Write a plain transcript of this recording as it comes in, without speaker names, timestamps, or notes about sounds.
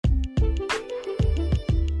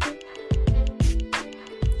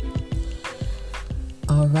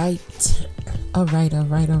All right.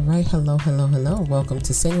 Hello. Welcome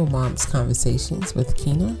to Single Moms Conversations with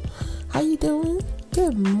Kina. How you doing?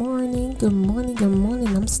 Good morning.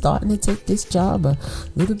 I'm starting to take this job a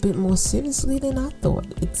little bit more seriously than I thought.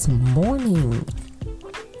 It's morning.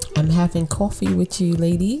 I'm having coffee with you,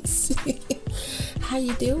 ladies. How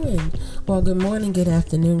you doing? Well, good morning, good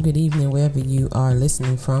afternoon, good evening, wherever you are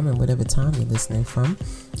listening from and whatever time you're listening from.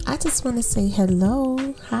 I just want to say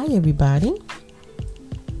hello. Hi, everybody.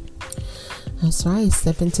 That's right.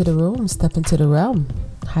 Step into the room. Step into the realm.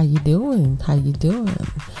 How you doing?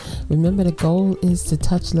 Remember, the goal is to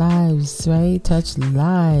touch lives, right? Touch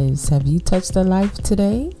lives. Have you touched a life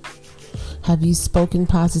today? Have you spoken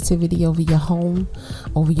positivity over your home,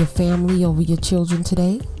 over your family, over your children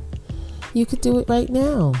today? You could do it right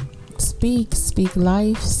now. Speak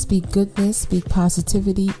life, speak goodness, speak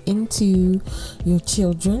positivity into your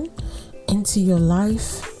children, into your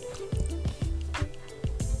life.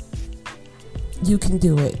 You can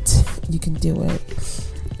do it.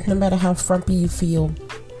 No matter how frumpy you feel,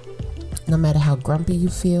 no matter how grumpy you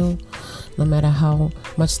feel, no matter how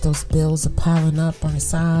much those bills are piling up on the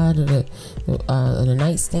side of the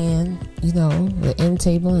nightstand, the end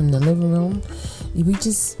table in the living room,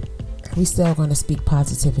 we still going to speak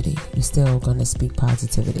positivity.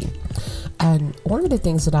 And one of the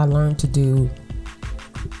things that I learned to do,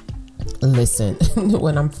 listen,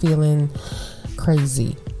 when I'm feeling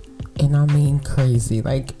crazy, and I mean crazy,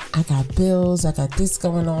 like I got bills, I got this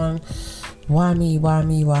going on. Why me?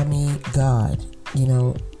 God,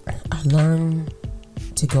 I learned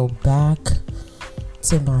to go back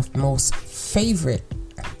to my most favorite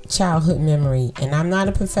childhood memory. And I'm not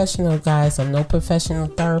a professional, guys. I'm no professional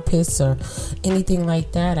therapist or anything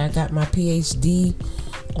like that. I got my PhD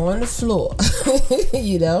on the floor.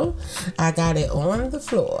 I got it on the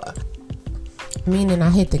floor. Meaning I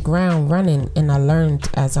hit the ground running and I learned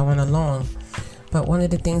as I went along. But one of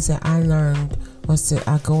the things that I learned was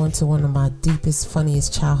I go into one of my deepest,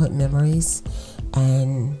 funniest childhood memories.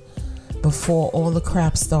 And before all the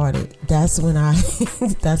crap started, that's where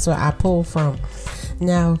I pull from.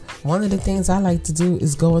 Now, one of the things I like to do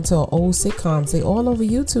is go into old sitcoms. They all over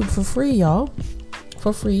YouTube for free, y'all.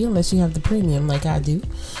 For free, unless you have the premium like I do,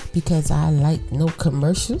 because I like no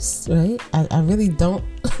commercials, right? I really don't.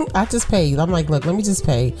 I just pay. I'm like, look, let me just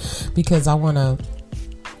pay because I want to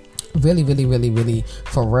really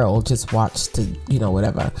for real just watch the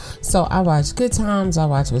whatever. So I watch Good Times, I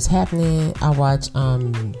watch What's Happening, I watch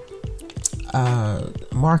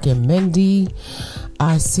Mark and Mindy.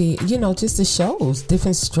 I see just the shows,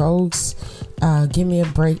 Different Strokes, Give Me a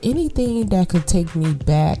Break, anything that could take me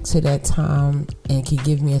back to that time and could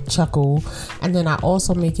give me a chuckle. And then I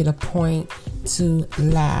also make it a point to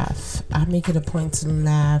laugh.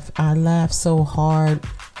 I laugh so hard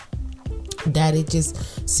that it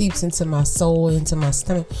just seeps into my soul, into my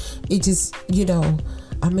stomach. It just,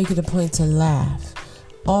 I make it a point to laugh.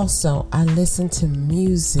 Also, I listen to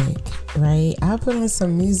music, right? I put on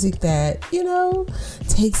some music that,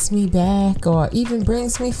 takes me back or even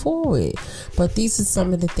brings me forward. But these are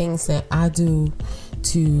some of the things that I do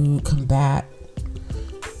to combat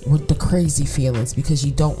with the crazy feelings, because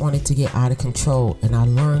you don't want it to get out of control. And I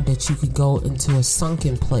learned that you could go into a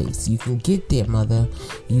sunken place. You can get there, mother.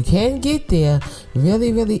 You can get there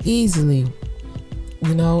really, really easily.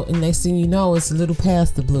 And next thing you know, it's a little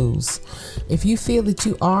past the blues. If you feel that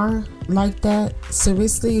you are like that,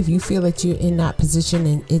 seriously, if you feel that you're in that position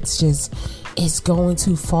and it's going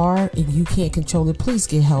too far and you can't control it, please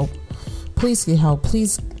get help. Please get help.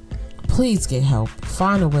 Please get help.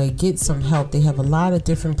 Find a way. Get some help. They have a lot of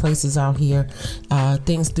different places out here.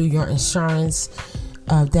 Things through your insurance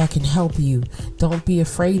that can help you. Don't be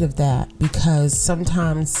afraid of that, because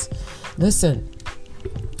sometimes, listen,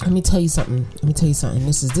 let me tell you something.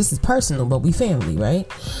 This is personal, but we family,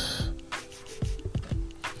 right?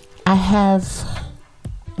 I have,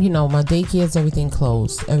 my daycare's everything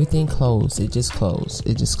closed. It just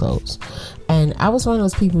closed. And I was one of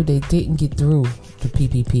those people that didn't get through the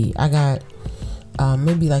PPP. I got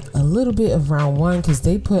maybe like a little bit of round one, because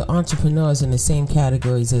they put entrepreneurs in the same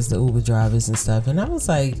categories as the Uber drivers and stuff. And I was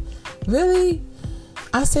like, really?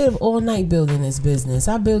 I stayed up all night building this business.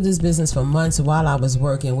 I built this business for months while I was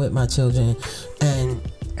working with my children. And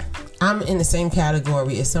I'm in the same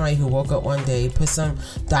category as somebody who woke up one day, put some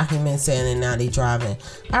documents in, and now they driving.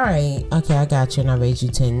 All right, okay, I got you, and I raised you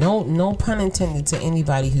 10. No pun intended to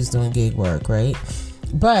anybody who's doing gig work, right?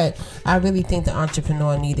 But I really think the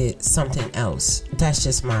entrepreneur needed something else. That's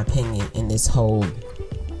just my opinion in this whole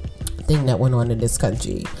thing that went on in this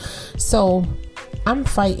country. So I'm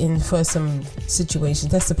fighting for some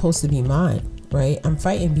situations that's supposed to be mine, right? I'm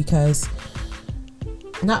fighting because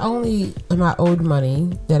not only am I owed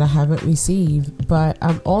money that I haven't received, but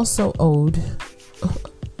I'm also owed.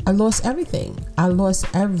 I lost everything.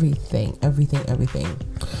 Everything.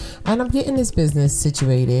 And I'm getting this business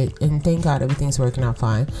situated, and thank God everything's working out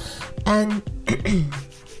fine. And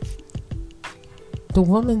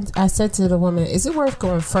I said to the woman, is it worth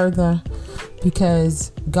going further?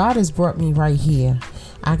 Because God has brought me right here.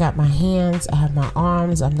 I got my hands, I have my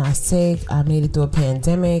arms, I'm not sick, I made it through a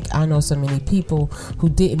pandemic. I know so many people who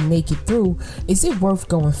didn't make it through. Is it worth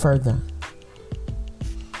going further?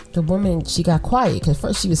 The woman, she got quiet, because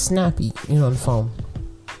first she was snappy, on the phone.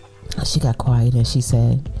 She got quiet and she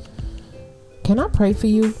said, can I pray for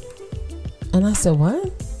you? And I said,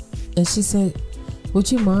 what? And she said,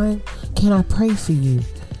 would you mind? Can I pray for you?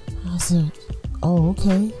 I said, oh,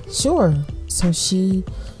 okay, sure. So she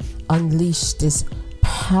unleashed this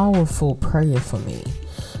powerful prayer for me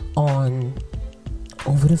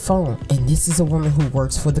over the phone. And this is a woman who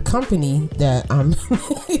works for the company that I'm,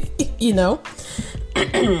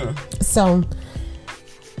 so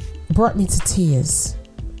brought me to tears.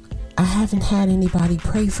 I haven't had anybody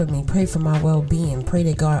pray for me, pray for my well-being, pray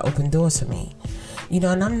that God open doors for me. And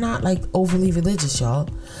I'm not like overly religious, y'all,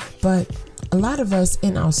 but a lot of us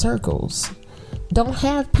in our circles don't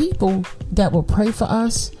have people that will pray for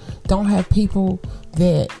us, don't have people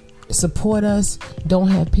that support us, don't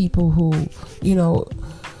have people who,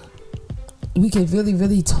 we can really,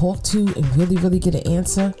 really talk to and really, really get an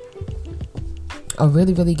answer or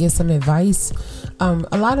really, really get some advice.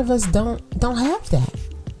 A lot of us don't have that.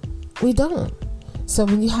 We don't. So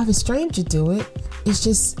when you have a stranger do it, it's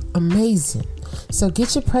just amazing. So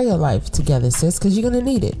get your prayer life together, sis, because you're going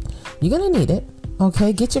to need it. You're going to need it.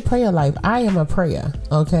 Okay, get your prayer life. I am a prayer.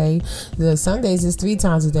 Okay, the Sundays is 3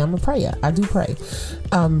 times a day. I'm a prayer. I do pray.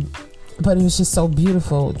 But it was just so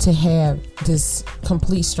beautiful to have this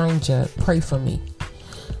complete stranger pray for me.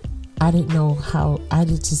 I didn't know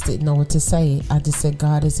just didn't know what to say. I just said,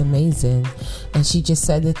 God is amazing. And she just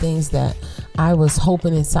said the things that I was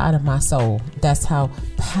hoping inside of my soul. That's how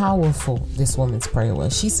powerful this woman's prayer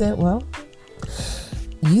was. She said, well,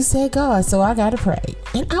 you said God, so I gotta pray.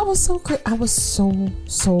 And I was so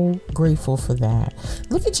grateful for that.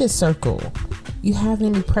 Look at your circle. You have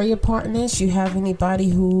any prayer partners? You have anybody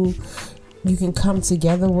who you can come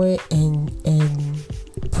together with and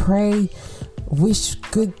pray, wish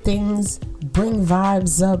good things, bring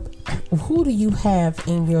vibes up? Who do you have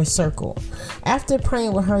in your circle? After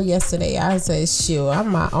praying with her yesterday, I said, shoot, I'm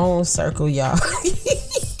my own circle, y'all.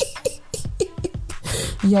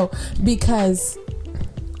 Yo, because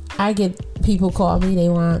I get people call me, they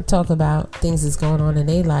want to talk about things that's going on in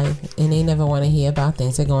their life, and they never want to hear about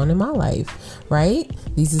things that are going on in my life, right?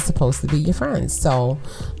 These are supposed to be your friends. So,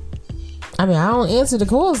 I don't answer the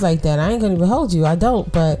calls like that. I ain't going to even hold you. I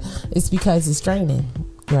don't, but it's because it's draining,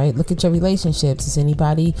 right? Look at your relationships. Is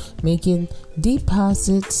anybody making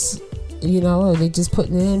deposits? Or they just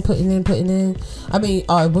putting in.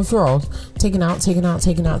 Withdrawals, taking out. They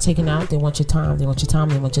want your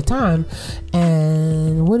time.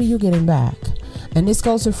 And what are you getting back? And this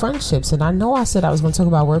goes to friendships. And I know I said I was going to talk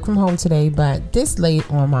about work from home today, but this laid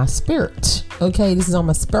on my spirit. Okay, this is on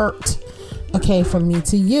my spirit. Okay, from me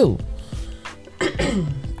to you.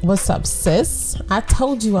 What's up, sis? I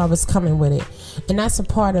told you I was coming with it. And that's a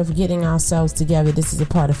part of getting ourselves together. This is a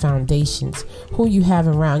part of foundations. Who you have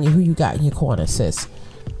around you, who you got in your corner, sis.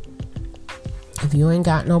 If you ain't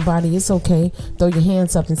got nobody, it's okay. Throw your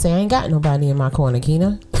hands up and say, I ain't got nobody in my corner,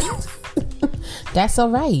 Kina. That's all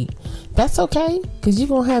right. That's okay. Because you're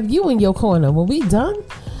going to have you in your corner. When we done,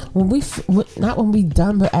 not when we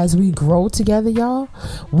done, but as we grow together, y'all,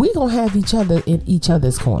 we gonna have each other in each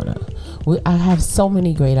other's corner. I have so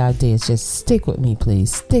many great ideas. Just stick with me,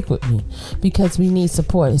 please. Stick with me, because we need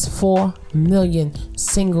support. It's 4 million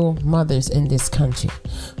single mothers in this country.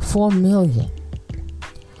 4 million.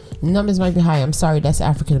 Numbers might be high. I'm sorry, that's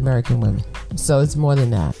African American women. So it's more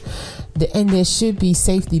than that. And there should be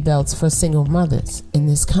safety belts for single mothers in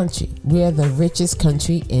this country. We are the richest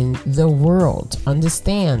country in the world.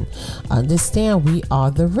 Understand, we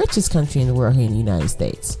are the richest country in the world here in the United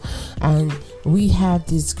States. And we have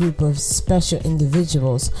this group of special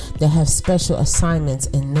individuals that have special assignments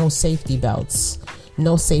and no safety belts.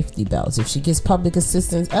 No safety belts. If she gets public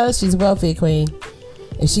assistance, she's a welfare queen.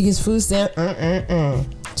 If she gets food stamps,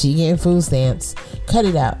 she getting food stamps. Cut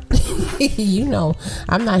it out.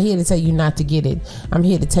 I'm not here to tell you not to get it. I'm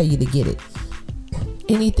here to tell you to get it.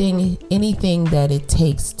 Anything that it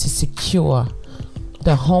takes to secure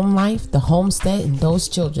the home life, the homestead, and those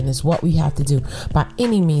children is what we have to do by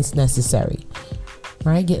any means necessary.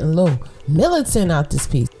 Right? Getting a little militant out this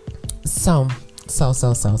piece. So.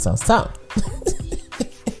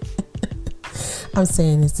 I'm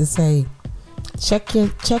saying this to say, check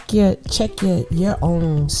your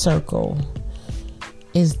own circle.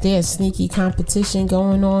 Is there sneaky competition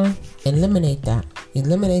going on? Eliminate that.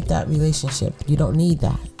 Eliminate that relationship. You don't need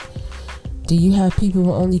that. Do you have people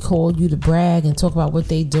who only call you to brag and talk about what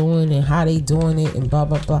they doing and how they doing it and blah,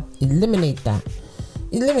 blah, blah? Eliminate that.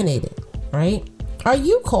 Eliminate it, right? Are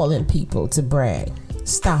you calling people to brag?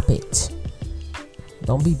 Stop it.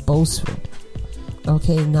 Don't be boastful.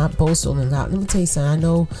 Okay, not boastful and loud. Let me tell you something. I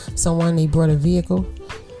know someone, they brought a vehicle.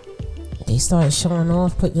 They started showing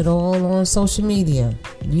off, putting it all on social media.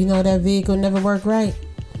 You know that vehicle never worked right?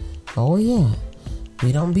 Oh, yeah.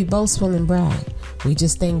 We don't be boastful and brag. We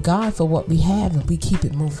just thank God for what we have and we keep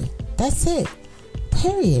it moving. That's it.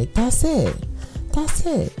 Period. That's it. That's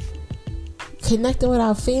it. Connecting with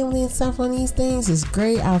our family and stuff on these things is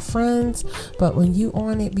great. Our friends. But when you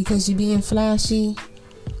on it because you being flashy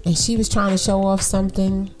and she was trying to show off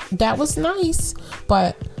something, that was nice.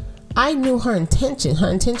 But I knew her intention. Her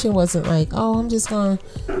intention wasn't like, oh, I'm just going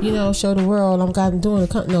to, show the world I'm doing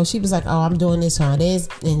it. No, she was like, oh, I'm doing this and this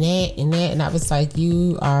and that and that. And I was like,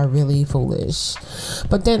 you are really foolish.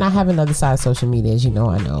 But then I have another side of social media, as you know,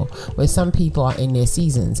 I know, where some people are in their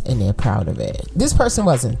seasons and they're proud of it. This person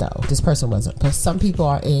wasn't, though. This person wasn't. But some people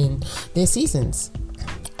are in their seasons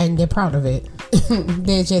and they're proud of it.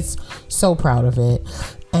 They're just so proud of it.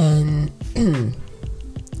 And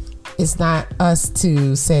it's not us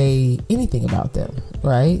to say anything about them,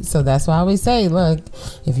 right? So that's why I always say, look,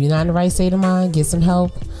 if you're not in the right state of mind, get some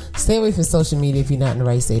help. Stay away from social media if you're not in the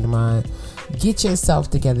right state of mind. Get yourself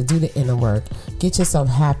together. Do the inner work. Get yourself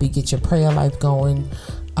happy. Get your prayer life going.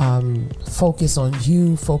 Focus on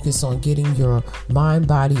you. Focus on getting your mind,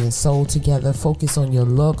 body, and soul together. Focus on your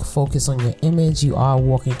look. Focus on your image. You are a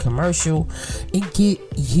walking commercial. And get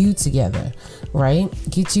you together, right?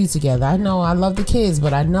 Get you together. I know I love the kids,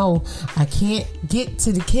 but I know I can't get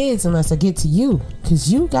to the kids unless I get to you,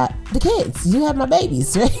 because you got the kids. You have my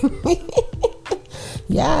babies, right?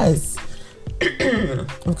 Yes.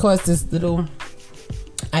 Of course,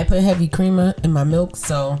 I put heavy creamer in my milk,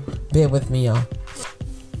 so bear with me, y'all.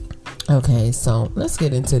 Okay, so let's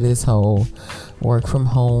get into this whole work from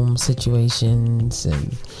home situations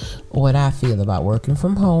and what I feel about working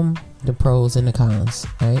from home, the pros and the cons,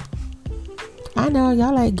 right? I know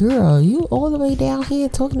y'all like, girl, you all the way down here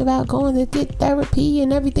talking about going to get therapy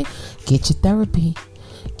and everything. Get your therapy.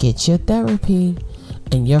 Get your therapy.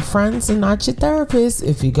 And your friends are not your therapists.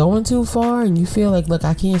 If you're going too far and you feel like, look,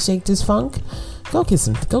 I can't shake this funk, go get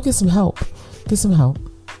some help. Get some help.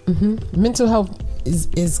 Mental health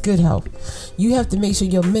is good help. You have to make sure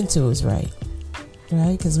your mental is right?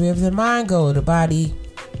 Because wherever the mind goes, the body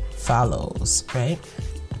follows, right?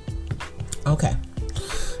 Okay.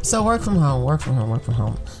 So work from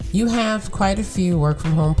home. You have quite a few work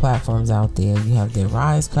from home platforms out there. You have the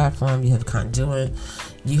Rise platform. You have Conduit.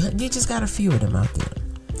 You just got a few of them out there.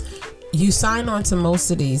 You sign on to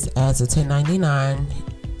most of these as a 1099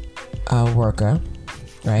 worker.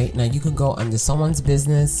 Right? Now you can go under someone's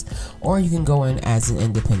business or you can go in as an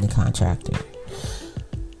independent contractor.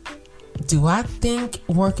 Do I think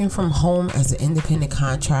working from home as an independent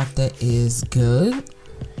contractor is good?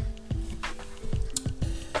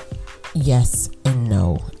 Yes and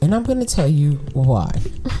no. And I'm going to tell you why.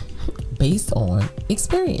 Based on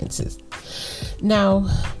experiences. Now,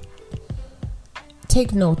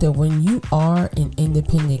 take note that when you are an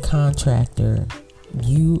independent contractor,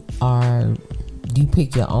 you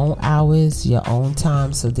pick your own hours, your own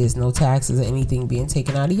time, so there's no taxes or anything being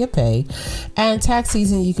taken out of your pay. And tax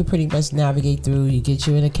season, you can pretty much navigate through. You get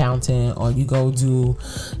you an accountant, or you go do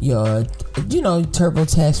your,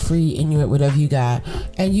 TurboTax, free Inuit, whatever you got,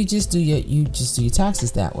 and you just do your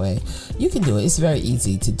taxes that way. You can do it. It's very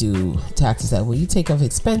easy to do taxes that way. You take off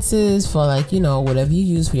expenses for whatever you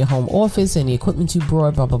use for your home office and the equipment you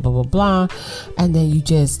brought, blah blah blah blah blah, and then you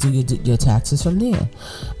just do your taxes from there.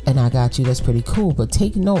 And I got you. That's pretty cool. But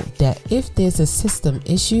take note that if there's a system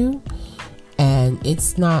issue and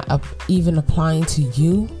it's not even applying to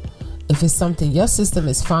you, if it's something, your system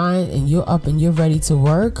is fine and you're up and you're ready to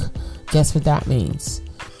work, guess what that means?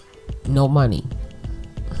 No money.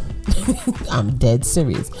 I'm dead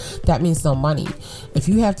serious. That means no money. If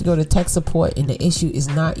you have to go to tech support and the issue is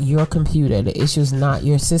not your computer, the issue is not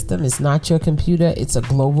your system, it's not your computer, it's a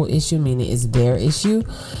global issue, meaning it's their issue,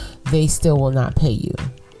 they still will not pay you.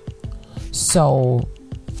 So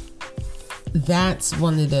that's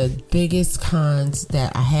one of the biggest cons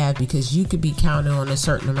that I have, because you could be counting on a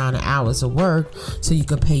certain amount of hours of work so you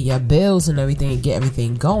could pay your bills and everything and get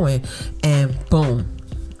everything going, and boom.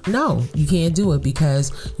 No, you can't do it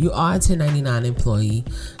because you are a 1099 employee,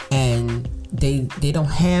 and they don't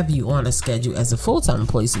have you on a schedule as a full-time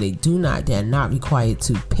employee, so they're not required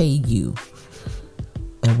to pay you.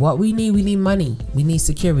 And what we need money. We need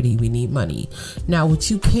security. We need money. Now,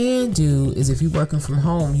 what you can do is, if you're working from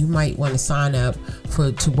home, you might want to sign up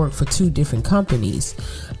to work for 2 different companies.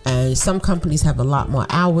 And some companies have a lot more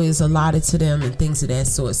hours allotted to them and things of that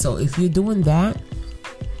sort. So if you're doing that,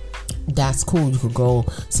 that's cool. You could go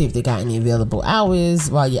see if they got any available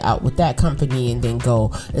hours while you're out with that company, and then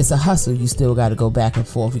go. It's a hustle. You still got to go back and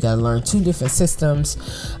forth. You got to learn 2 different systems.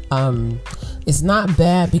 It's not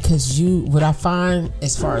bad, because what I find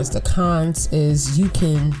as far as the cons is, you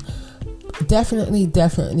can definitely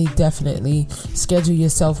schedule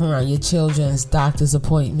yourself around your children's doctor's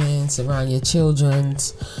appointments, around your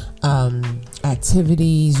children's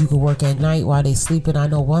activities. You can work at night while they sleeping. I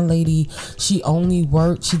know one lady, she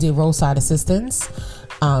did roadside assistance,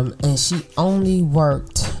 and she only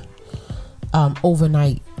worked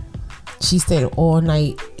overnight. She stayed all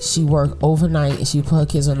night. She worked overnight, and she put her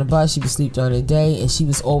kids on the bus. She would sleep during the day, and she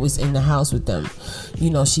was always in the house with them.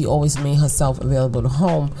 She always made herself available to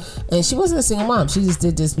home. And she wasn't a single mom. She just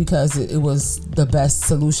did this because it was the best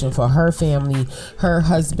solution for her family. Her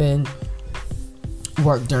husband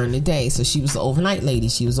worked during the day, so she was the overnight lady.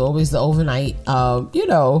 She was always the overnight,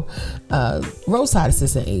 roadside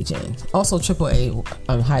assistant agent. Also,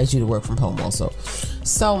 AAA hires you to work from home also.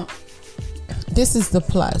 So this is the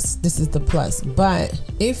plus. But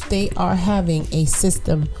if they are having a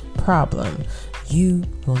system problem, you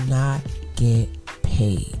will not get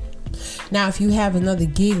paid. Now, if you have another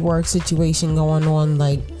gig work situation going on,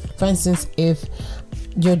 like for instance, if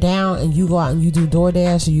you're down and you go out and you do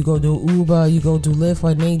DoorDash, or you go do Uber, you go do Lyft,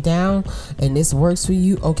 when they down and this works for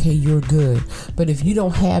you, okay, you're good. But if you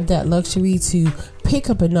don't have that luxury to pick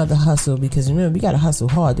up another hustle, because remember, we got to hustle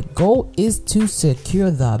hard. The goal is to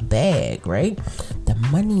secure the bag, right? The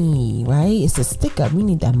money, right? It's a stick up. We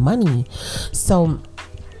need that money. So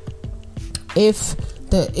if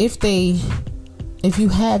you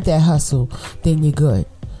have that hustle, then you're good.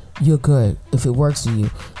 You're good if it works for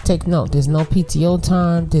you. Take note, there's no PTO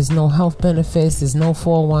time, there's no health benefits, there's no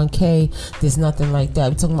 401k, there's nothing like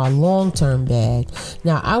that. We're talking about long-term bag.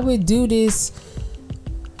 Now, I would do this.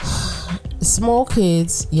 Small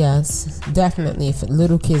kids, yes, definitely. If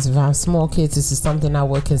little kids, if I have small kids, this is something I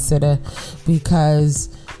would consider, because,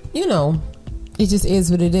 it just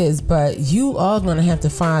is what it is. But you are going to have to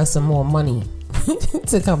find some more money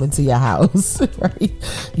to come into your house, right?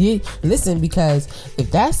 Listen, because if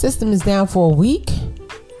that system is down for a week,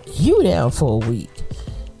 you down for a week.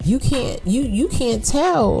 You can't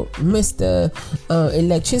tell Mr.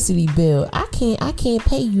 Electricity bill, I can't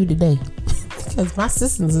pay you today because my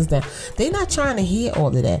systems is down. They're not trying to hear all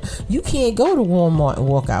of that. You can't go to Walmart and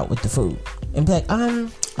walk out with the food and be like, I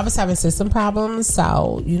was having system problems,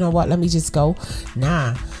 so you know what, let me just go.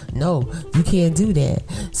 No, you can't do that.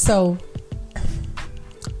 So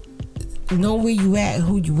know where you at and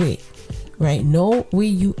who you with, right? Know where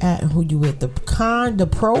you at and who you with. The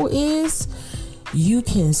pro is, you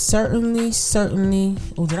can certainly,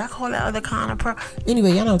 did I call that other con of pro?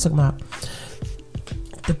 Anyway, y'all know what I'm talking about.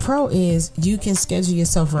 The pro is, you can schedule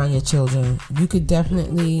yourself around your children. You could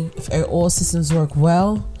definitely, if all systems work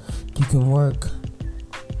well, you can work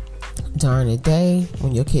during the day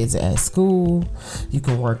when your kids are at school. You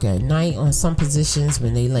can work at night on some positions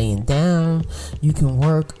when they laying down. You can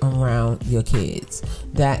work around your kids.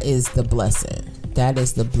 That is the blessing.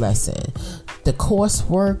 The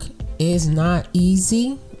coursework is not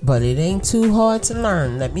easy, but it ain't too hard to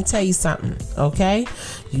learn. Let me tell you something, okay?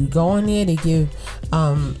 You go in there, they give,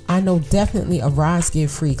 I know definitely Arise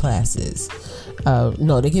give free classes.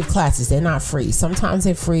 No, they give classes. They're not free. Sometimes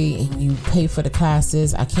they're free and you pay for the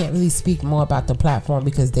classes. I can't really speak more about the platform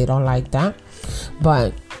because they don't like that.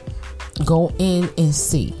 But go in and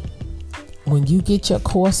see. When you get your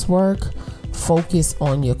coursework, focus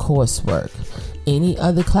on your coursework. Any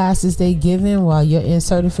other classes they giving while you're in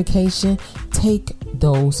certification, take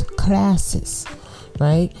those classes,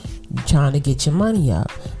 right? You're trying to get your money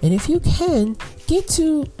up. And if you can, get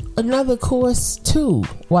to another course too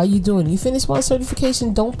while you're doing it. You finish one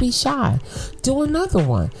certification, don't be shy. Do another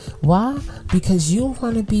one. Why? Because you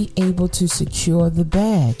want to be able to secure the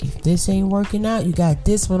bag. If this ain't working out, you got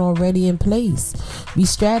this one already in place. Be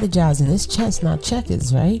strategizing. It's chess, not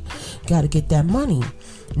checkers, right? Got to get that money.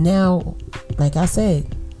 Now, like I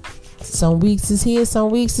said, some weeks is here, some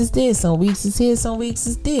weeks is there, some weeks is here, some weeks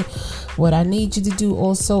is there. What I need you to do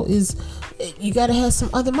also is, you got to have some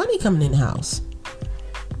other money coming in the house.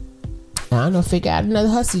 I don't know, figure out another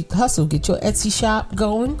hustle. Get your Etsy shop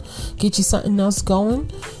going. Get you something else going.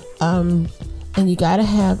 And you got to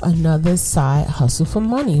have another side hustle for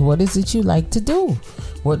money. What is it you like to do?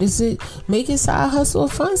 What is it? Make your side hustle a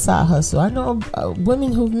fun side hustle. I know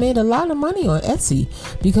women who've made a lot of money on Etsy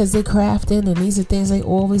because they're crafting and these are things they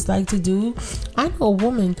always like to do. I know a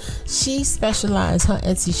woman, she specialized her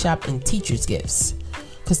Etsy shop in teachers' gifts.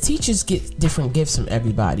 Because teachers get different gifts from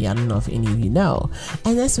everybody. I don't know if any of you know.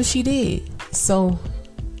 And that's what she did. So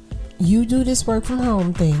you do this work from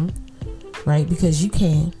home thing, right? Because you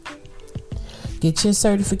can. Get your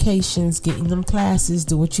certifications, get in them classes,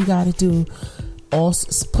 do what you got to do.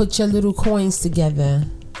 Also, put your little coins together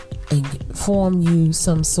and form you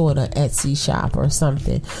some sort of Etsy shop or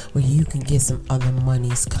something where you can get some other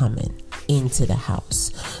monies coming into the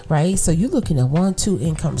house, right? So you're looking at 1-2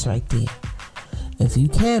 incomes right there. If you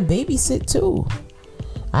can, babysit too.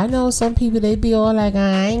 I know some people, they be all like,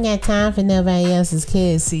 I ain't got time for nobody else's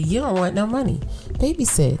kids. See, you don't want no money.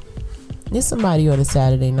 Babysit. There's somebody on a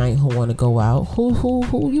Saturday night who want to go out.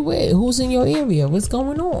 Who you with? Who's in your area? What's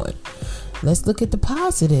going on? Let's look at the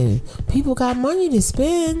positive. People got money to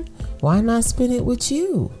spend. Why not spend it with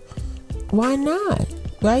you? Why not?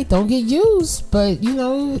 Right? Don't get used, but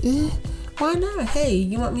why not? Hey,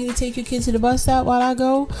 you want me to take your kid to the bus stop while I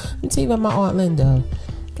go? Let me tell you about my Aunt Linda.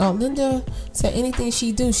 Aunt Linda said anything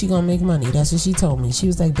she do, she gonna make money. That's what she told me. She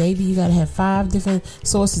was like, baby, you gotta have 5 different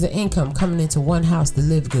sources of income coming into one house to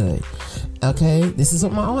live good. Okay, this is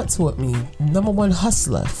what my aunt taught me. Number 1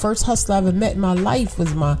 hustler. First hustler I ever met in my life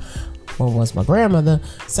was my grandmother.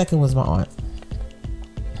 Second was my aunt.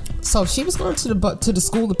 So she was going to the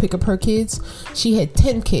school to pick up her kids. She had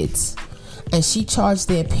 10 kids, and she charged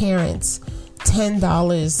their parents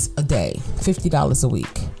 $10 a day, $50 a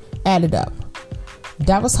week. Added up.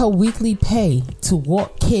 That was her weekly pay to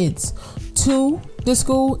walk kids to the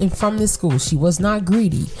school and from the school. She was not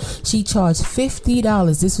greedy. She charged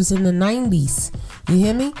 $50. This was in the 90s. You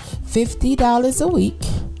hear me? $50 a week.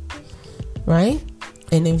 Right?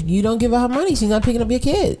 And if you don't give her money, she's not picking up your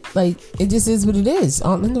kid. Like, it just is what it is.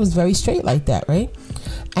 Aunt Linda was very straight like that, right?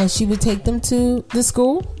 And she would take them to the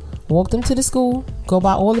school, walk them to the school, go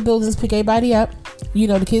by all the buildings, pick everybody up.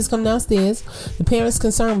 The kids come downstairs. The parents'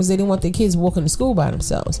 concern was they didn't want their kids walking to school by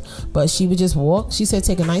themselves. But she would just walk. She said,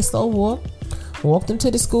 take a nice slow walk them to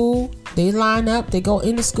the school. They line up. They go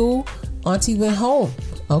into school. Auntie went home.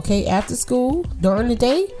 Okay, after school, during the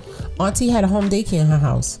day, Auntie had a home daycare in her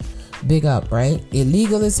house. Big up, right?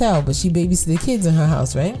 Illegal as hell, but she babysat the kids in her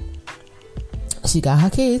house, right? She got her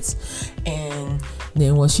kids. And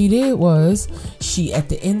then what she did was, at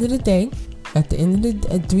the end of the day, at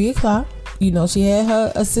 3 o'clock, she had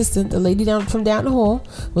her assistant, the lady from down the hall,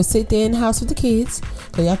 would sit there in the house with the kids.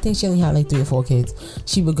 Because I think she only had like 3 or 4 kids.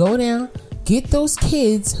 She would go down, get those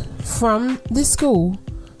kids from the school,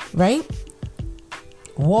 right?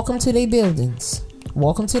 Walk them to their buildings. They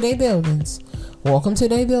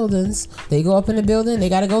go up in the building. They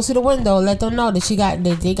got to go to the window, let them know that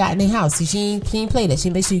they got in their house. See, she ain't play that. She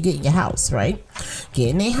make sure you get in your house, right? Get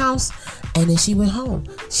in their house. And then she went home.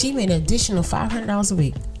 She made an additional $500 a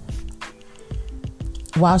week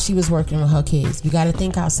while she was working with her kids. We got to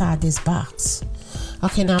think outside this box.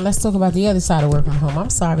 Okay, now let's talk about the other side of work from home. I'm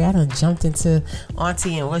sorry, I done jumped into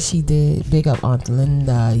Auntie and what she did. Big up Aunt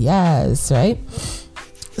Linda. Yes, right?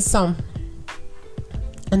 So,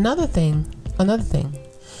 another thing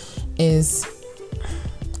is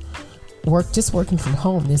working from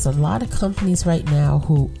home. There's a lot of companies right now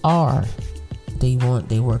who they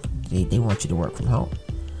want you to work from home.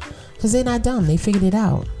 Because they're not dumb. They figured it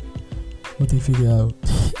out. What they figured out?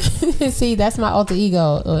 See, that's my alter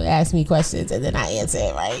ego. Ask me questions and then I answer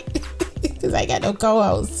it, right? Because I got no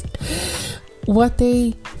co-host. What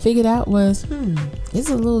they figured out was, it's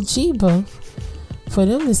a little cheaper for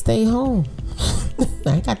them to stay home.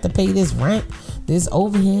 I got to pay this rent, this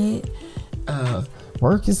overhead,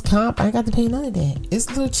 workers' comp. I got to pay none of that. It's a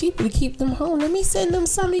little cheaper to keep them home. Let me send them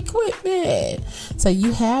some equipment. So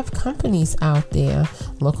you have companies out there.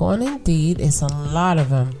 Look on Indeed. It's a lot of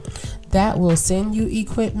them that will send you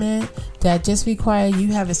equipment that just require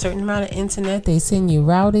you have a certain amount of internet. They send you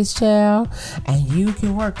routers, child, and you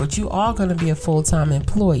can work. But you are going to be a full-time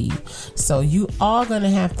employee. So you are going to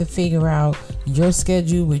have to figure out your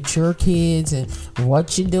schedule with your kids and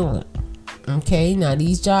what you're doing. Okay, now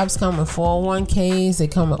these jobs come with 401ks. They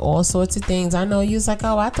come with all sorts of things. I know you was like,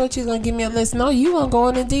 oh, I thought you was going to give me a list. No, you going to go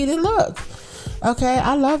on Indeed and look. Okay,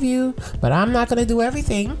 I love you, but I'm not going to do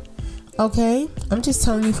everything. Okay, I'm just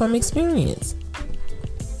telling you from experience.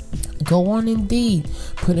 Go on Indeed,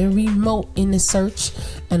 put in remote in the search,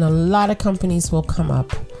 and a lot of companies will come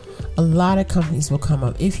up.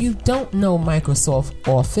 If you don't know Microsoft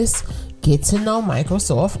Office, get to know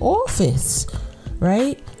Microsoft Office,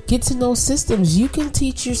 right? Get to know systems. You can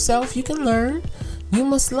teach yourself. You can learn. You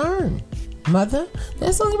must learn, mother.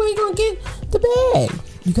 That's the only way you're going to get the bag.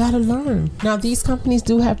 You got to learn. Now, these companies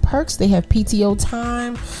do have perks. They have PTO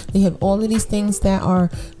time. They have all of these things that are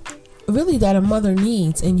really that a mother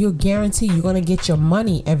needs, and you're guaranteed you're going to get your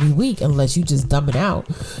money every week unless you just dump it out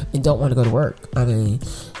and don't want to go to work. I mean,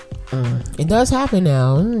 it does happen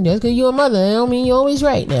now. Just because you're a mother, I don't mean you're always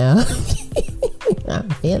right now. I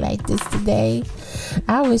feel like this today.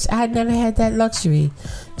 I wish I had never had that luxury.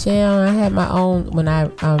 Child, I had my own when I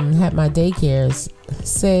had my daycares.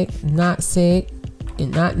 Sick, not sick,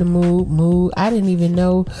 and not in the mood. I didn't even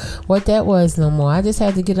know what that was no more. I just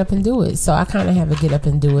had to get up and do it. So I kind of have a get up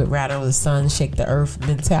and do it, rattle the sun, shake the earth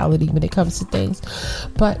mentality when it comes to things.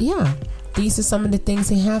 But yeah, these are some of the things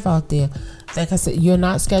they have out there. Like I said, you're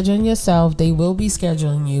not scheduling yourself. They will be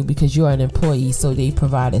scheduling you because you're an employee, so they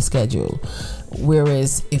provide a schedule.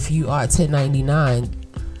 Whereas if you are 1099,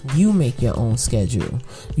 you make your own schedule.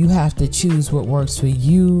 You have to choose what works for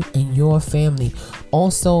you and your family.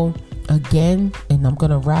 Also, again, and I'm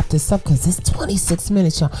going to wrap this up because it's 26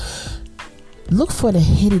 minutes, y'all. Look for the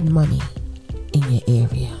hidden money in your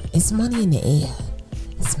area. It's money in the air.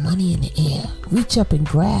 It's money in the air. Reach up and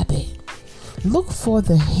grab it. Look for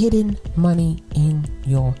the hidden money in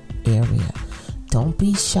your area. Don't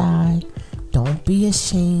be shy. Don't be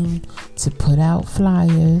ashamed to put out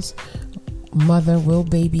flyers. Mother will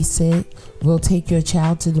babysit. We'll take your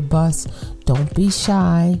child to the bus. Don't be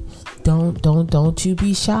shy. Don't you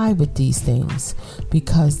be shy with these things,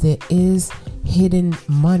 because there is hidden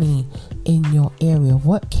money in your area.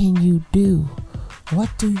 What can you do? What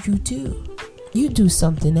do? You do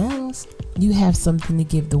something else. You have something to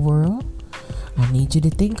give the world. I need you to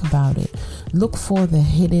think about it. Look for the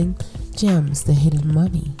hidden gems, the hidden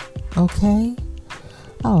money. Okay?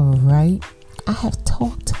 All right. I have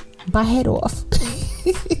talked my head off.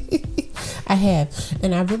 I have.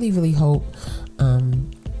 And I really, really hope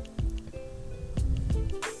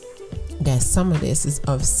that some of this is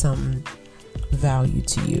of some value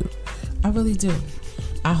to you. I really do.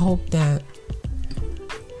 I hope that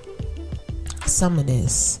some of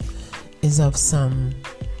this is of some,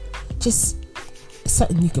 just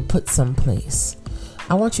something you can put someplace.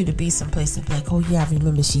 I want you to be someplace and be like, oh yeah, I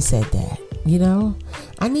remember she said that. You know,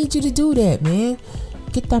 I need you to do that, man.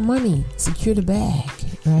 Get that money, secure the bag,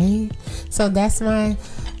 right? So that's my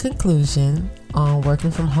conclusion on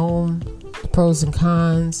working from home, the pros and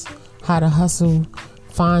cons, how to hustle,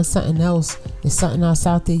 find something else. There's something else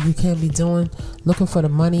out there you can be doing. Looking for the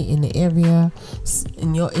money in the area,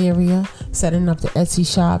 in your area, setting up the Etsy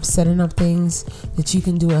shop, setting up things that you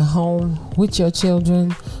can do at home with your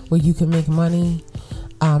children where you can make money.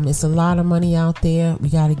 It's a lot of money out there. We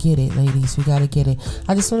got to get it, ladies. We got to get it.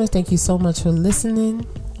 I just want to thank you so much for listening,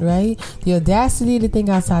 right? The audacity to think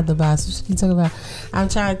outside the box. What you talking about? I'm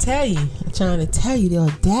trying to tell you the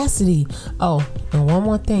audacity. Oh, and one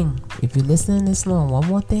more thing. If you're listening this long, one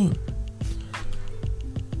more thing.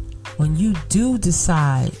 When you do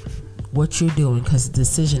decide what you're doing, because the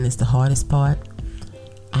decision is the hardest part,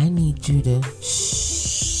 I need you to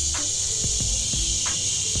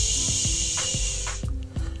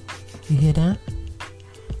You hear that?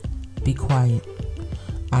 Be quiet.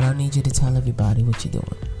 I don't need you to tell everybody what you're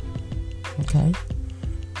doing. Okay?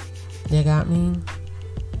 You got me?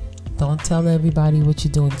 Don't tell everybody what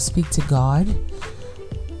you're doing. Speak to God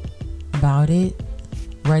about it.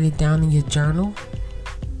 Write it down in your journal.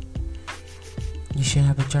 You should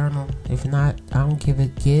have a journal. If not, I don't give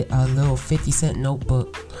it. Get a little 50-cent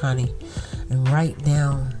notebook, honey, and write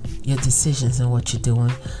down your decisions and what you're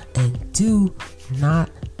doing. And do not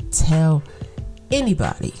tell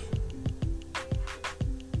anybody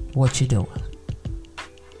what you're doing.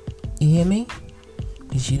 You hear me?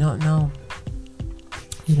 Because you don't know.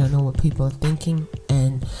 You don't know what people are thinking.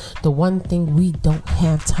 And the one thing we don't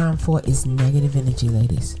have time for is negative energy,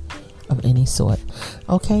 ladies, of any sort.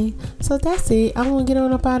 Okay, so that's it. I'm gonna get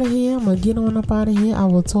on up out of here. I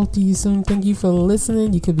will talk to you soon. Thank you for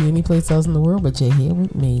listening. You could be any place else in the world, but you're here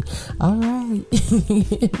with me. All right.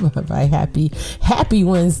 Bye bye. Happy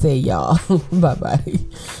Wednesday, y'all. Bye bye.